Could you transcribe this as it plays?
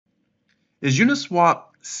Is Uniswap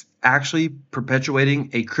actually perpetuating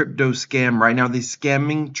a crypto scam right now? These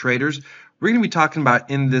scamming traders. We're going to be talking about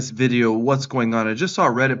in this video what's going on. I just saw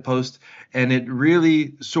a Reddit post and it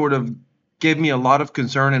really sort of gave me a lot of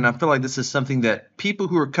concern, and I feel like this is something that people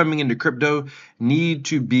who are coming into crypto need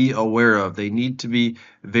to be aware of. They need to be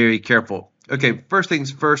very careful. Okay, first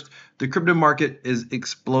things first, the crypto market is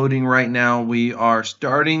exploding right now. We are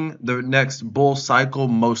starting the next bull cycle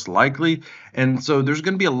most likely. And so there's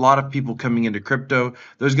going to be a lot of people coming into crypto.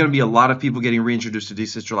 There's going to be a lot of people getting reintroduced to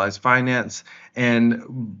decentralized finance.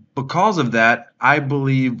 And because of that, I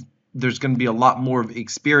believe there's going to be a lot more of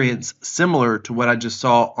experience similar to what I just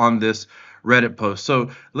saw on this Reddit post. So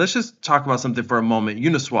let's just talk about something for a moment.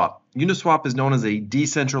 Uniswap. Uniswap is known as a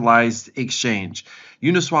decentralized exchange.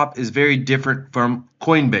 Uniswap is very different from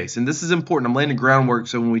Coinbase. And this is important. I'm laying the groundwork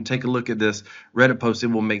so when we take a look at this Reddit post, it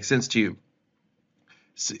will make sense to you.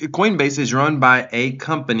 Coinbase is run by a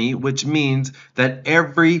company, which means that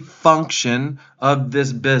every function of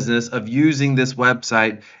this business, of using this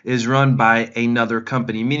website, is run by another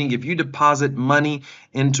company. Meaning if you deposit money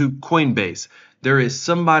into Coinbase, there is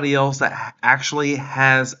somebody else that actually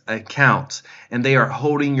has accounts, and they are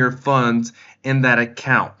holding your funds in that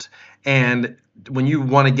account. And when you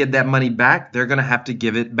want to get that money back, they're going to have to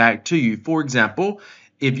give it back to you. For example,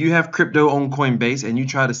 if you have crypto on Coinbase and you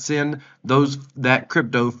try to send that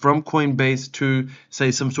crypto from Coinbase to, say,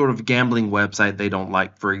 some sort of gambling website they don't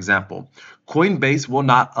like, for example, Coinbase will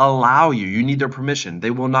not allow you. You need their permission. They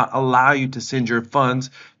will not allow you to send your funds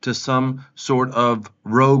to some sort of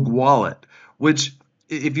rogue wallet, which,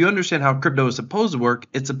 if you understand how crypto is supposed to work,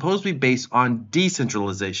 it's supposed to be based on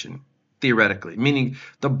decentralization. Theoretically, meaning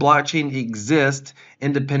the blockchain exists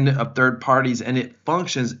independent of third parties and it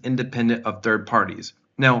functions independent of third parties.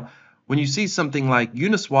 Now, when you see something like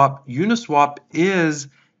Uniswap, Uniswap is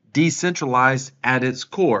decentralized at its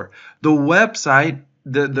core. The website,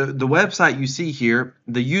 the website you see here,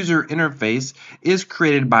 the user interface is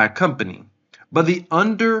created by a company. But the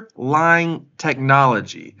underlying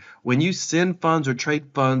technology, when you send funds or trade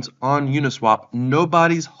funds on Uniswap,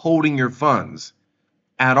 nobody's holding your funds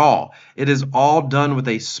at all. It is all done with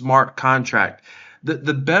a smart contract.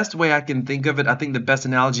 The best way I can think of it, I think the best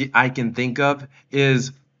analogy I can think of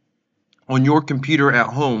is on your computer at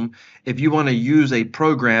home. If you want to use a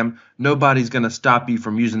program, nobody's going to stop you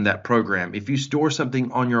from using that program. If you store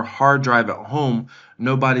something on your hard drive at home,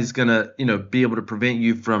 nobody's going to, be able to prevent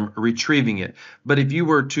you from retrieving it. But if you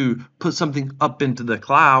were to put something up into the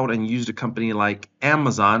cloud and use a company like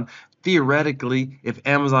Amazon, theoretically, if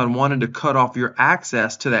Amazon wanted to cut off your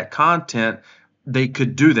access to that content, they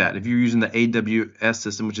could do that. If you're using the AWS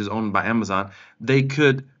system, which is owned by Amazon, they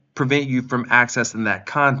could prevent you from accessing that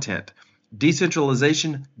content.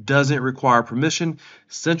 Decentralization doesn't require permission.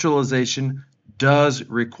 Centralization does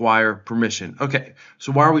require permission. Okay,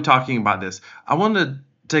 so why are we talking about this? I want you to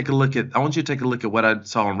take a look at what I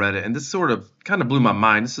saw on Reddit, and this sort of kind of blew my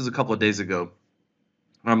mind. This is a couple of days ago.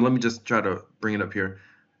 Let me just try to bring it up here.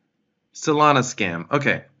 Solana scam.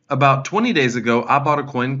 Okay, about 20 days ago, I bought a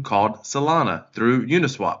coin called Solana through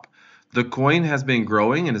Uniswap. The coin has been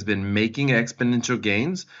growing and has been making exponential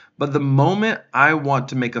gains, but the moment I want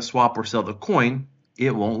to make a swap or sell the coin,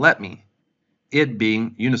 it won't let me, it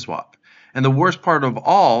being Uniswap. And the worst part of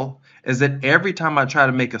all is that every time I try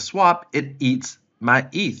to make a swap, it eats my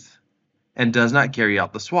ETH and does not carry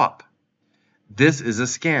out the swap. This is a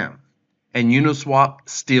scam, and Uniswap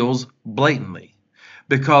steals blatantly.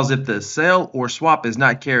 Because if the sale or swap is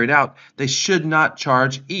not carried out, they should not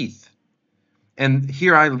charge ETH. And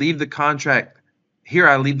here I leave the contract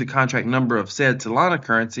number of said Solana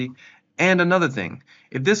currency. And another thing,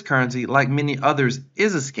 if this currency, like many others,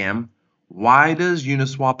 is a scam, why does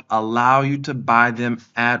Uniswap allow you to buy them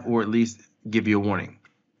at, or at least give you a warning?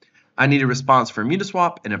 I need a response from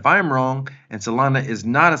Uniswap, and if I am wrong and Solana is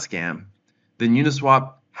not a scam, then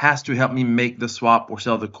Uniswap has to help me make the swap or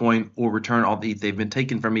sell the coin or return all the ETH they've been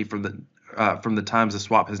taken from me from the times the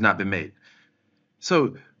swap has not been made.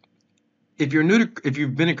 So if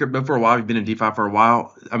you've been in crypto for a while, you've been in DeFi for a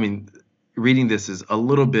while, I mean, reading this is a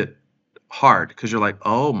little bit hard because you're like,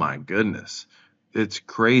 oh my goodness, it's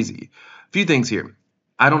crazy. A few things here.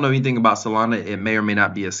 I don't know anything about Solana. It may or may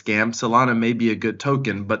not be a scam. Solana may be a good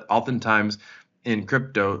token, but oftentimes in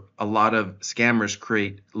crypto, a lot of scammers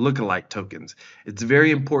create lookalike tokens. It's very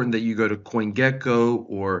important that you go to CoinGecko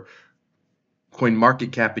or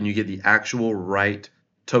CoinMarketCap and you get the actual right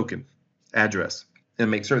token address and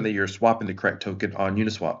make certain that you're swapping the correct token on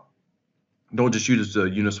Uniswap. Don't just use the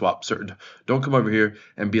Uniswap. Don't come over here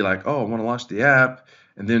and be like, oh, I want to launch the app,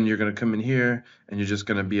 and then you're going to come in here and you're just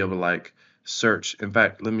going to be able to like search. In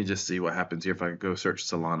fact, let me just see what happens here if I go search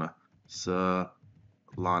Solana.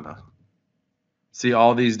 Solana. See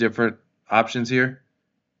all these different options here?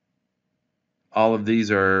 All of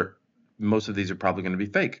these are, most of these are probably going to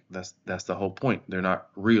be fake. That's the whole point. They're not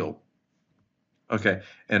real. Okay,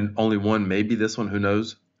 and only one, maybe this one, who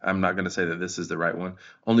knows? I'm not going to say that this is the right one.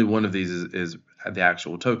 Only one of these is the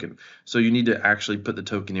actual token. So you need to actually put the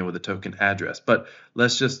token in with a token address. But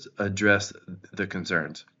let's just address the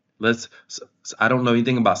concerns. I don't know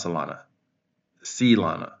anything about Solana.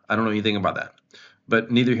 I don't know anything about that.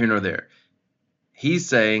 But neither here nor there. He's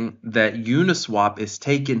saying that Uniswap is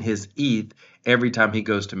taking his ETH every time he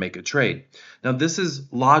goes to make a trade. Now, this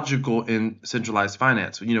is logical in centralized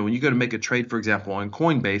finance. You know, when you go to make a trade, for example, on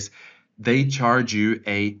Coinbase, they charge you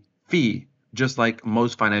a fee, just like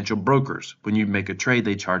most financial brokers. When you make a trade,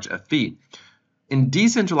 they charge a fee. In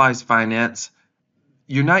decentralized finance,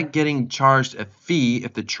 you're not getting charged a fee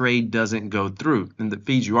if the trade doesn't go through. And the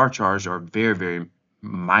fees you are charged are very, very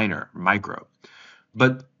micro.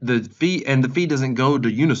 But the fee doesn't go to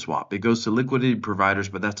Uniswap. It goes to liquidity providers,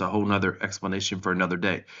 but that's a whole nother explanation for another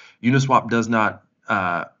day. Uniswap does not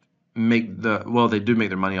they do make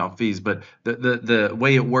their money off fees, but the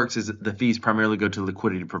way it works is that the fees primarily go to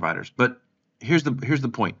liquidity providers. But here's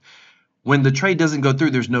the point. When the trade doesn't go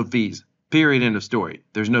through, there's no fees. Period, end of story.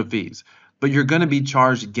 There's no fees. But you're going to be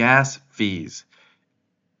charged gas fees.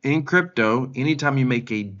 In crypto, anytime you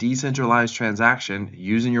make a decentralized transaction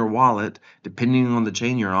using your wallet, depending on the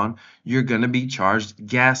chain you're on, you're going to be charged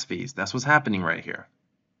gas fees. That's what's happening right here.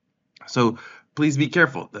 So please be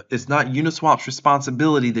careful. It's not Uniswap's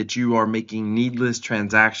responsibility that you are making needless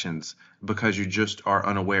transactions because you just are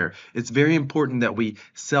unaware. It's very important that we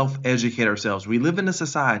self-educate ourselves. We live in a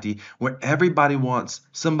society where everybody wants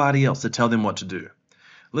somebody else to tell them what to do.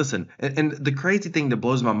 Listen, and the crazy thing that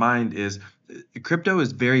blows my mind is crypto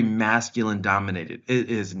is very masculine dominated. It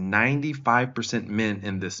is 95% men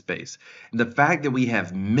in this space. And the fact that we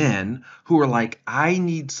have men who are like, I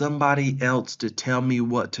need somebody else to tell me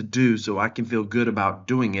what to do so I can feel good about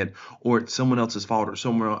doing it, or it's someone else's fault or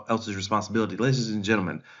someone else's responsibility. Ladies and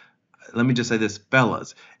gentlemen, let me just say this,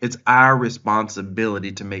 fellas, it's our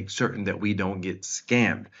responsibility to make certain that we don't get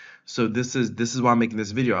scammed. So this is why I'm making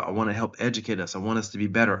this video. I want to help educate us. I want us to be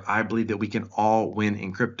better. I believe that we can all win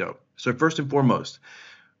in crypto. So first and foremost,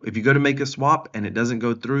 if you go to make a swap and it doesn't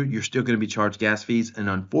go through, you're still going to be charged gas fees. And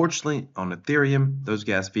unfortunately, on Ethereum, those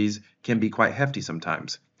gas fees can be quite hefty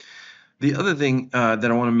sometimes. The other thing that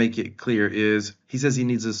I want to make it clear is he says he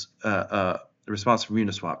needs this response from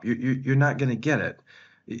Uniswap. You're not going to get it.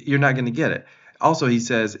 You're not going to get it. Also, he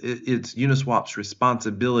says it's Uniswap's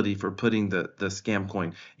responsibility for putting the scam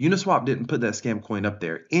coin. Uniswap didn't put that scam coin up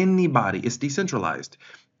there. Anybody, it's decentralized.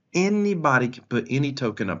 Anybody can put any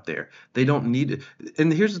token up there. They don't need it.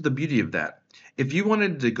 And here's the beauty of that. If you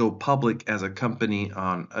wanted to go public as a company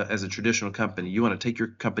as a traditional company, you want to take your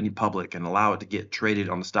company public and allow it to get traded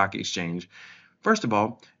on the stock exchange. First of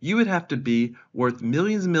all, you would have to be worth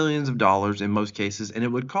millions and millions of dollars in most cases, and it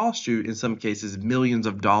would cost you in some cases millions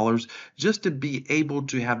of dollars just to be able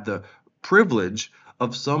to have the privilege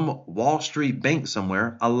of some Wall Street bank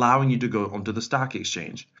somewhere allowing you to go onto the stock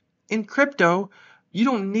exchange. In crypto, you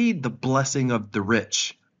don't need the blessing of the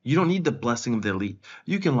rich. You don't need the blessing of the elite.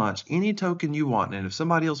 You can launch any token you want, and if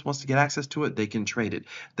somebody else wants to get access to it, they can trade it.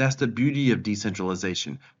 That's the beauty of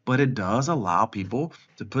decentralization. But it does allow people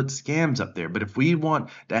to put scams up there. But if we want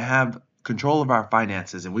to have control of our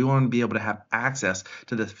finances and we want to be able to have access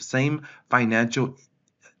to the same financial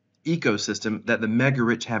ecosystem that the mega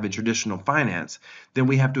rich have in traditional finance, then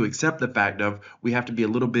we have to accept the fact of we have to be a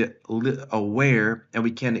little bit aware, and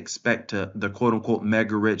we can't expect the quote unquote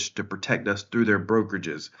mega rich to protect us through their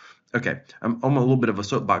brokerages. Okay, I'm on a little bit of a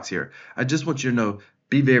soapbox here. I just want you to know,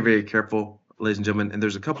 be very, very careful, ladies and gentlemen, and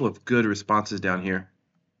there's a couple of good responses down here.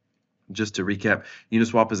 Just to recap,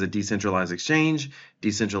 Uniswap is a decentralized exchange,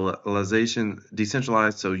 decentralized,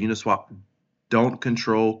 so Uniswap don't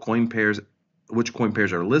control coin pairs, which coin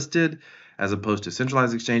pairs are listed, as opposed to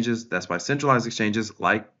centralized exchanges. That's why centralized exchanges,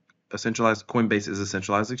 like a centralized Coinbase, is a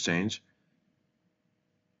centralized exchange.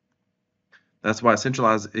 That's why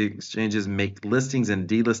centralized exchanges make listings and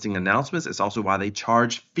delisting announcements. It's also why they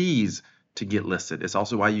charge fees to get listed. It's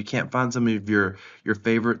also why you can't find some of your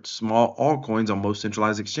favorite small altcoins on most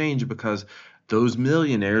centralized exchange, because those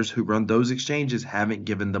millionaires who run those exchanges haven't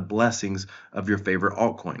given the blessings of your favorite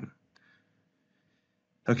altcoin.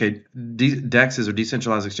 Okay, DEXs or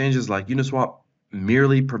decentralized exchanges like Uniswap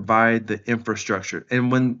merely provide the infrastructure.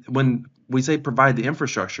 And when we say provide the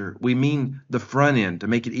infrastructure, we mean the front end to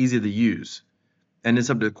make it easy to use. And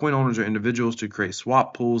it's up to coin owners or individuals to create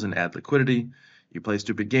swap pools and add liquidity. You play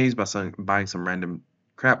stupid games by buying some random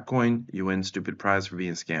crap coin, you win stupid prize for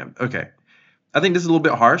being scammed. Okay. I think this is a little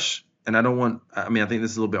bit harsh, and I think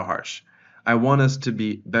this is a little bit harsh. I want us to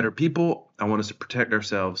be better people. I want us to protect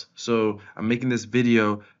ourselves. So I'm making this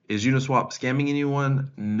video. Is Uniswap scamming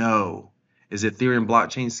anyone? No. Is Ethereum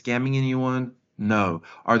blockchain scamming anyone? No.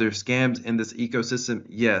 Are there scams in this ecosystem?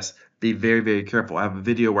 Yes. Be very, very careful. I have a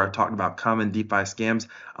video where I talked about common DeFi scams.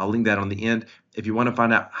 I'll link that on the end. If you want to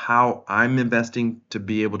find out how I'm investing to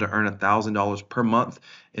be able to earn $1,000 per month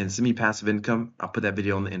in semi-passive income, I'll put that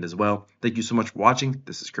video on the end as well. Thank you so much for watching.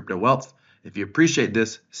 This is Crypto Wealth. If you appreciate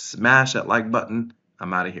this, smash that like button.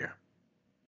 I'm out of here.